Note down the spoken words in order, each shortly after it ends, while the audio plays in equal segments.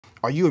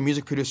Are you a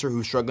music producer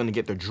who's struggling to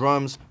get their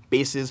drums,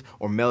 basses,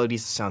 or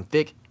melodies to sound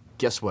thick?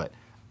 Guess what?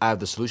 I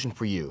have the solution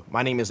for you.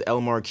 My name is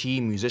Elmar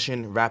Key,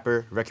 musician,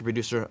 rapper, record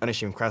producer,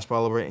 unashamed craft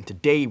follower, and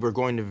today we're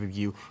going to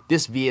review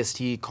this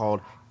VST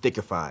called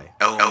Thickify.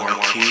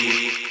 Elmar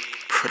Key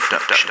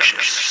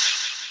Productions.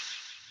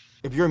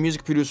 If you're a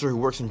music producer who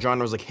works in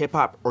genres like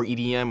hip-hop or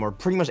EDM or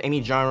pretty much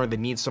any genre that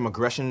needs some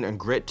aggression and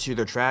grit to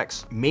their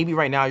tracks, maybe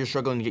right now you're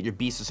struggling to get your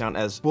beats to sound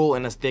as full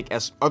and as thick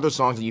as other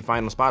songs that you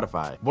find on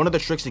Spotify. One of the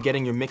tricks to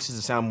getting your mixes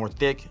to sound more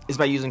thick is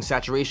by using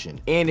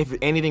saturation. And if you're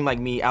anything like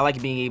me, I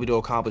like being able to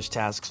accomplish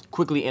tasks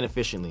quickly and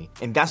efficiently.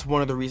 And that's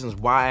one of the reasons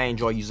why I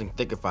enjoy using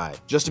Thickify.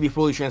 Just to be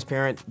fully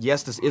transparent,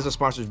 yes, this is a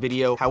sponsored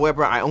video.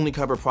 However, I only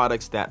cover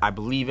products that I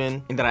believe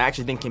in and that I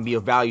actually think can be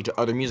of value to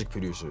other music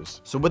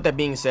producers. So with that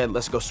being said,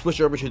 let's go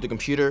switch over to the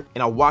computer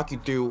and I'll walk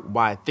you through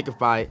why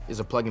Thickify is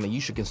a plugin that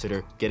you should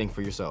consider getting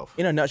for yourself.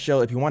 In a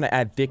nutshell, if you want to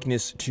add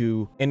thickness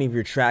to any of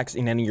your tracks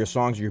in any of your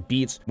songs or your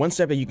beats, one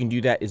step that you can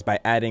do that is by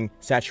adding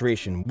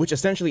saturation, which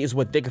essentially is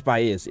what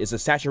Thickify is. It's a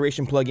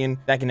saturation plugin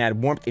that can add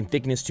warmth and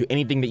thickness to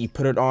anything that you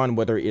put it on,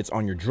 whether it's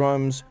on your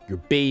drums, your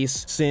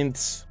bass,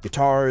 synths,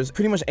 guitars,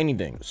 pretty much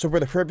anything. So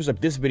for the purpose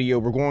of this video,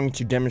 we're going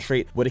to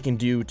demonstrate what it can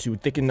do to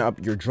thicken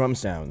up your drum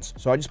sounds.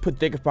 So I just put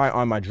Thickify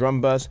on my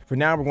drum bus. For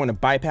now, we're going to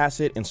bypass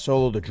it and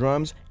solo the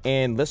drums,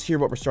 and let's hear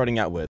what we're starting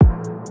out with.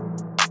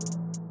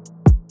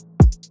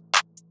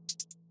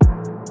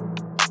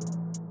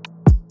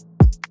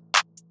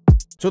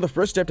 So the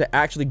first step to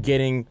actually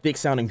getting thick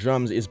sounding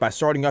drums is by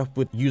starting off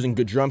with using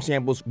good drum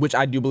samples, which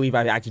I do believe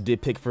I actually did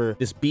pick for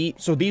this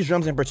beat. So these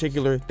drums in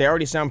particular, they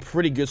already sound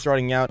pretty good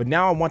starting out, but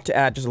now I want to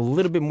add just a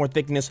little bit more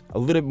thickness, a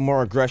little bit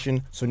more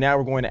aggression. So now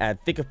we're going to add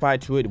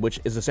Thickify to it, which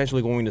is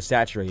essentially going to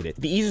saturate it.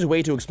 The easiest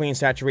way to explain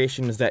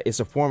saturation is that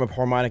it's a form of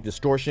harmonic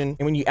distortion.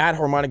 And when you add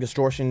harmonic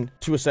distortion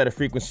to a set of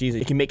frequencies,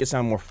 it can make it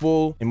sound more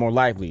full and more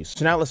lively.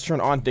 So now let's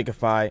turn on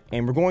Thickify,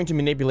 and we're going to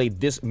manipulate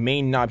this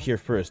main knob here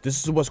first.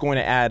 This is what's going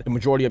to add the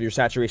majority of your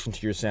saturation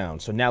to your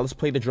sound. So now let's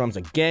play the drums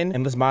again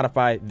and let's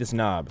modify this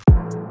knob.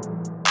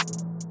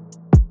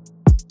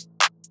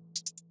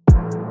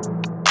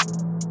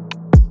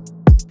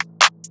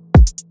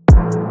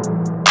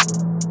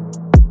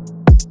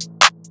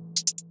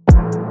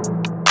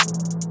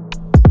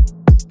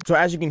 So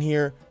as you can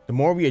hear, the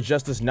more we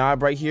adjust this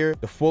knob right here,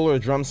 the fuller the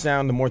drums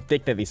sound, the more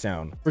thick that they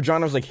sound. For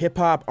genres like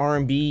hip-hop,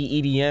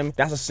 R&B, EDM,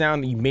 that's a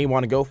sound that you may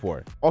want to go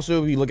for.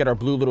 Also, if you look at our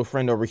blue little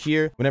friend over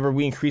here, whenever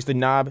we increase the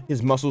knob,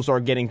 his muscles are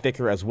getting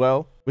thicker as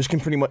well, which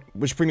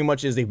pretty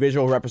much is a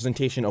visual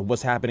representation of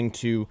what's happening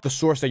to the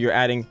source that you're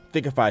adding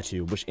Thickify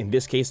to, which in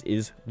this case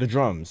is the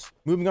drums.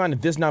 Moving on to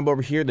this knob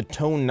over here, the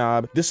tone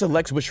knob, this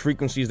selects which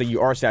frequencies that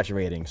you are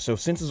saturating. So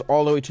since it's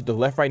all the way to the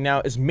left right now,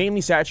 it's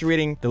mainly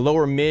saturating the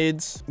lower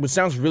mids, which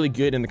sounds really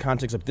good in the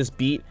context of this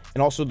beat.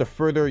 And also the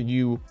further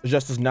you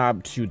adjust this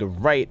knob to the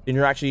right, then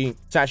you're actually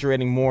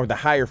saturating more of the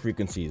higher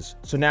frequencies.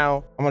 So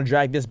now I'm going to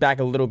drag this back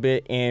a little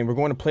bit and we're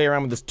going to play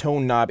around with this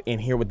tone knob and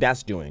hear what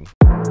that's doing.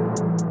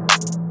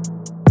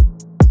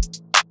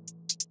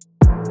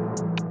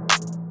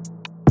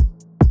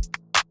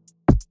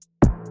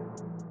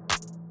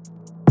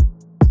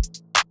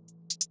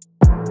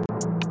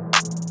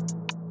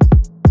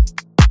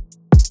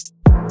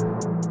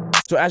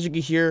 So as you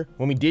can hear,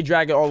 when we did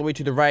drag it all the way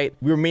to the right,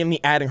 we were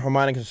mainly adding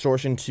harmonic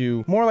distortion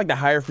to more like the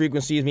higher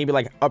frequencies, maybe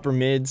like upper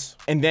mids,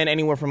 and then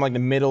anywhere from like the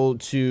middle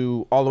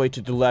to all the way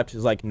to the left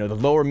is like, you know, the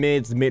lower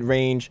mids, the mid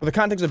range. For the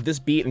context of this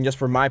beat and just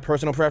for my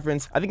personal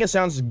preference, I think it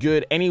sounds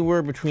good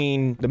anywhere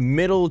between the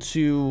middle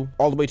to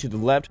all the way to the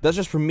left. That's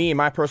just for me and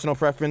my personal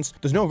preference.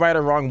 There's no right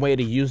or wrong way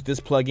to use this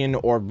plugin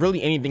or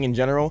really anything in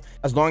general,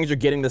 as long as you're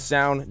getting the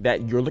sound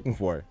that you're looking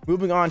for.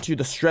 Moving on to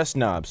the stress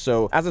knob.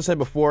 So as I said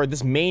before,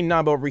 this main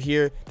knob over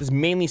here, this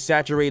mainly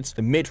saturates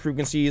the mid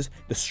frequencies.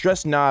 The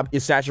stress knob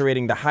is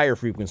saturating the higher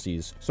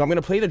frequencies. So I'm going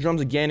to play the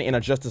drums again and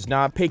adjust this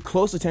knob. Pay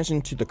close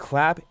attention to the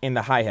clap and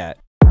the hi-hat.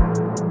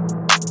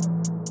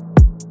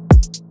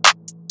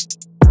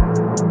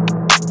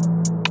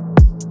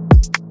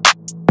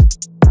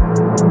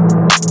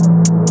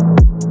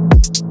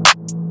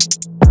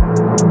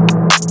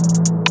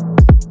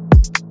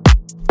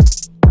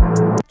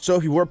 So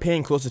if you were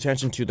paying close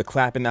attention to the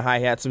clap and the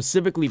hi-hat,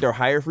 specifically their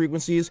higher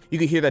frequencies, you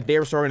could hear that they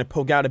were starting to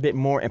poke out a bit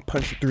more and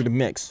punch through the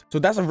mix. So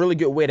that's a really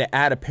good way to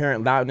add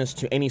apparent loudness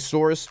to any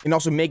source and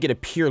also make it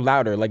appear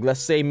louder. Like let's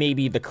say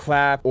maybe the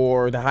clap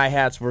or the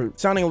hi-hats were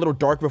sounding a little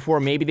dark before,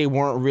 maybe they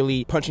weren't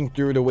really punching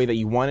through the way that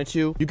you wanted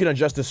to. You can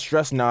adjust the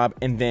stress knob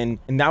and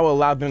that will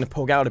allow them to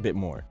poke out a bit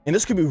more. And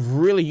this could be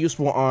really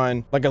useful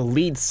on like a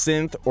lead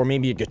synth or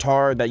maybe a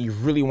guitar that you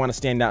really want to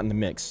stand out in the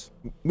mix.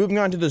 Moving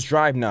on to this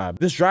drive knob.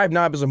 This drive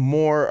knob is a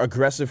more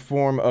aggressive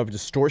form of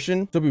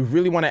distortion. So if you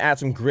really want to add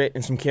some grit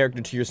and some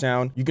character to your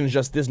sound, you can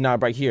adjust this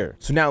knob right here.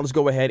 So now let's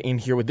go ahead and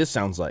hear what this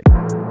sounds like.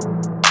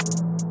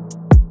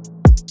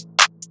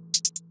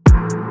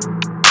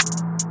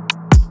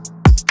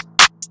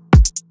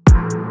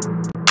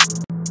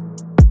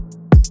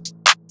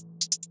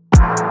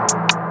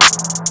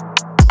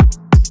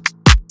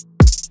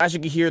 As you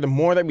can hear, the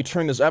more that we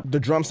turn this up, the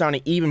drum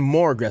sounding even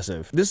more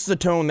aggressive. This is a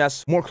tone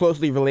that's more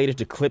closely related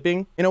to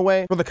clipping in a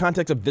way. For the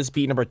context of this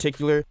beat in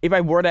particular, if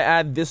I were to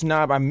add this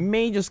knob, I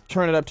may just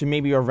turn it up to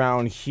maybe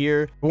around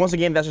here. But once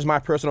again, that's just my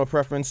personal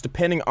preference.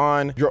 Depending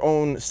on your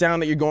own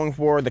sound that you're going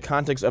for, the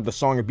context of the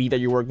song or beat that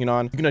you're working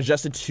on, you can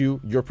adjust it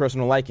to your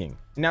personal liking.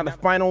 Now, the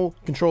final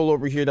control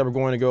over here that we're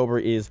going to go over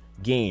is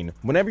gain.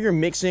 Whenever you're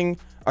mixing,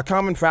 a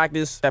common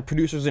practice that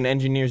producers and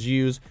engineers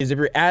use is if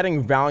you're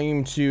adding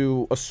volume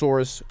to a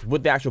source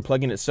with the actual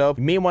plugin itself,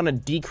 you may want to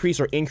decrease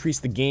or increase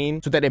the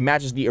gain so that it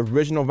matches the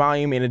original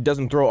volume and it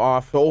doesn't throw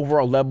off the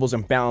overall levels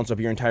and balance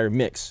of your entire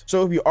mix.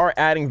 So if you are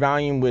adding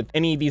volume with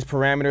any of these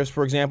parameters,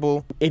 for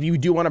example, if you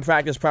do want to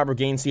practice proper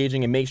gain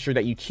staging and make sure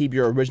that you keep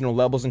your original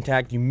levels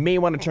intact, you may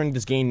want to turn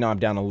this gain knob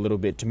down a little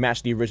bit to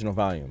match the original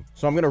volume.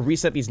 So I'm going to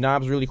reset these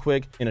knobs really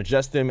quick and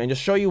adjust them and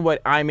just show you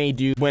what I may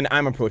do when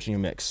I'm approaching a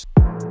mix.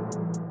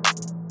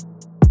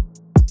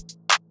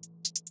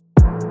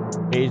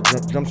 Okay,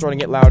 drum's starting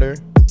to get louder.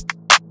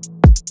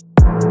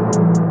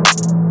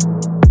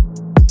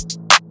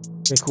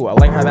 Okay, cool. I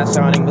like how that's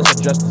sounding. Let's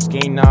adjust this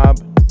gain knob.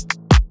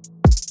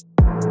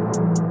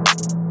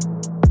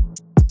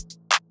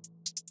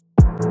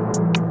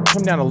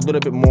 Come down a little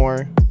bit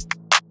more.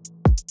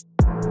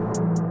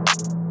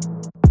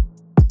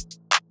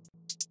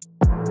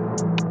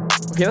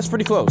 Okay, that's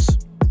pretty close.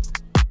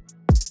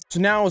 So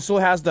now it still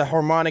has the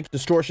harmonic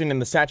distortion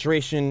and the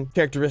saturation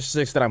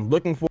characteristics that I'm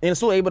looking for, and it's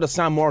still able to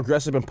sound more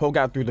aggressive and poke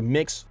out through the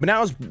mix, but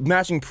now it's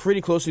matching pretty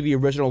close to the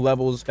original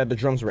levels that the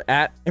drums were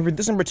at. And for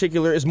this in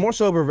particular, is more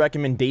so of a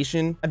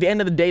recommendation. At the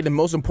end of the day, the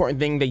most important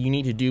thing that you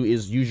need to do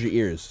is use your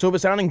ears. So if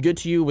it's sounding good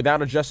to you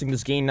without adjusting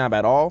this gain knob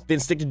at all, then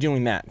stick to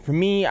doing that. For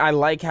me, I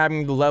like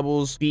having the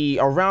levels be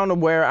around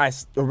where I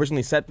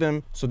originally set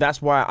them, so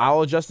that's why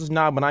I'll adjust this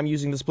knob when I'm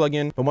using this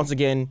plugin. But once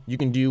again, you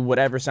can do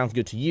whatever sounds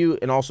good to you,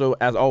 and also,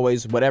 as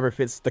always, whatever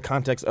fits the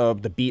context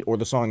of the beat or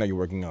the song that you're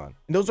working on.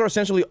 And those are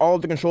essentially all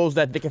of the controls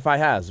that Thickify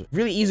has.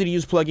 Really easy to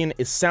use plugin,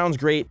 it sounds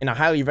great, and I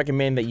highly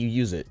recommend that you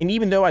use it. And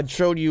even though I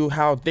showed you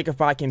how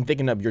Thickify can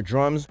thicken up your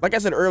drums, like I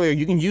said earlier,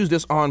 you can use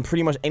this on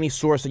pretty much any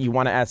source that you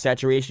want to add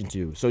saturation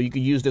to. So you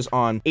could use this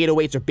on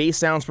 808s or bass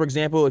sounds, for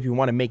example, if you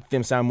want to make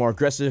them sound more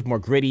aggressive, more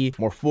gritty,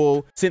 more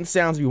full. Synth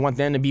sounds if you want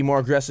them to be more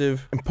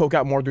aggressive and poke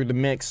out more through the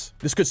mix.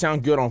 This could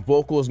sound good on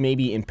vocals,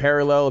 maybe in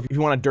parallel if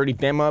you want to dirty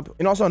them up.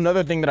 And also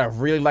another thing that I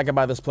really like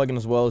about this plugin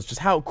as well is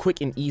just how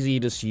quick and easy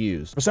it is to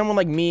use. For someone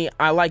like me,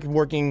 I like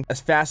working as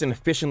fast and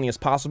efficiently as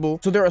possible.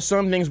 So there are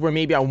some things where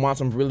maybe I want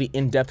some really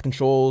in-depth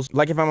controls,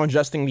 like if I'm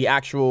adjusting the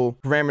actual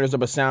parameters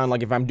of a sound,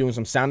 like if I'm doing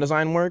some sound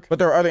design work. But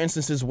there are other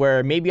instances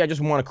where maybe I just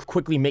want to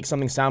quickly make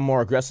something sound more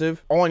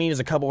aggressive. All I need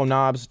is a couple of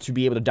knobs to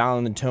be able to dial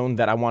in the tone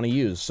that I want to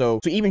use. So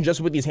even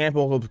just with these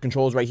handful of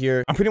controls right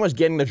here, I'm pretty much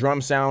getting the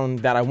drum sound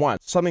that I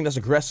want. Something that's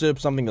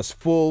aggressive, something that's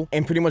full,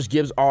 and pretty much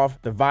gives off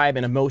the vibe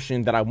and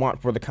emotion that I want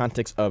for the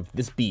context of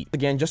this beat.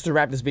 Again, just to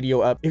wrap this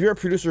video up, if you're a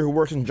producer who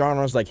works in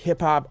genres like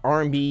hip-hop,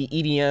 R&B,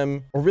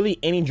 EDM, or really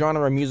any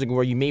genre of music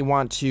where you may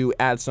want to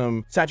add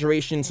some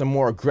saturation, some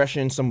more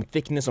aggression, some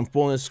thickness, some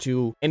fullness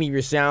to any of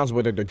your sounds,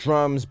 whether they're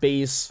drums,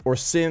 bass, or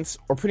synths,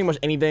 or pretty much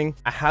anything,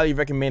 I highly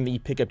recommend that you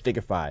pick up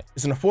Thickify.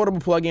 It's an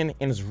affordable plugin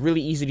and it's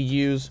really easy to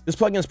use. This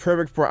plugin is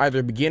perfect for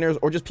either beginners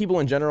or just people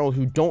in general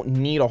who don't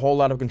need a whole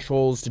lot of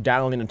controls to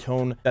dial in a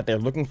tone that they're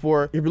looking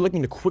for. If you're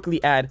looking to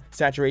quickly add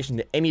saturation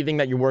to anything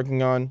that you're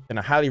working on, then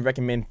I highly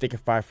recommend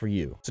Thickify for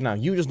you. So now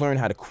you just learned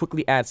how to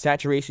quickly add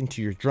saturation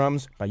to your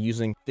drums by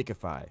using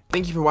Thickify.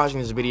 Thank you for watching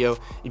this video.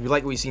 If you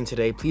like what you've seen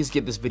today, please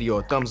give this video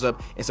a thumbs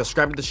up and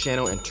subscribe to this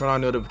channel and turn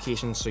on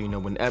notifications so you know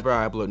whenever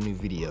I upload new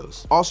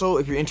videos. Also,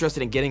 if you're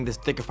interested in getting this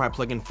Thickify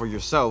plugin for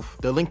yourself,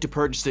 the link to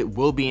purchase it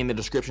will be in the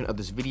description of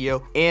this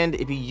video, and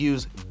if you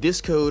use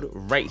this code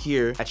right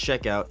here at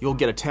checkout, you'll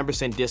get a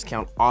 10%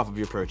 discount off of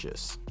your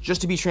purchase.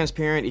 Just to be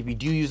transparent, if you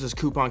do use this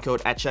coupon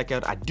code at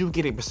checkout, I do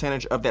get a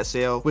percentage of that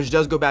sale, which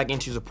does go back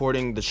into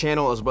supporting the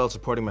channel as well as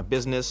supporting my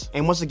business.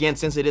 And once again,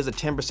 since it is a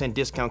 10%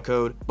 discount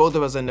code, both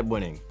of us end up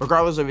winning.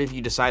 Regardless of if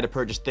you decide to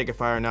purchase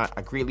Thickify or not,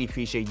 I greatly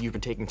appreciate you for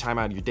taking time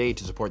out of your day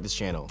to support this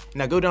channel.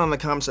 Now go down in the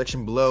comment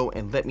section below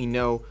and let me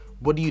know,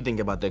 what do you think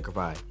about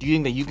Thickify? Do you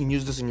think that you can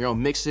use this in your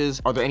own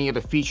mixes? Are there any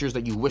other features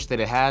that you wish that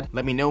it had?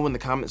 Let me know in the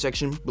comment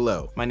section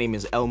below. My name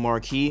is El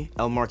Marquis,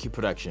 El Marquis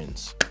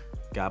Productions.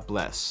 God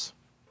bless.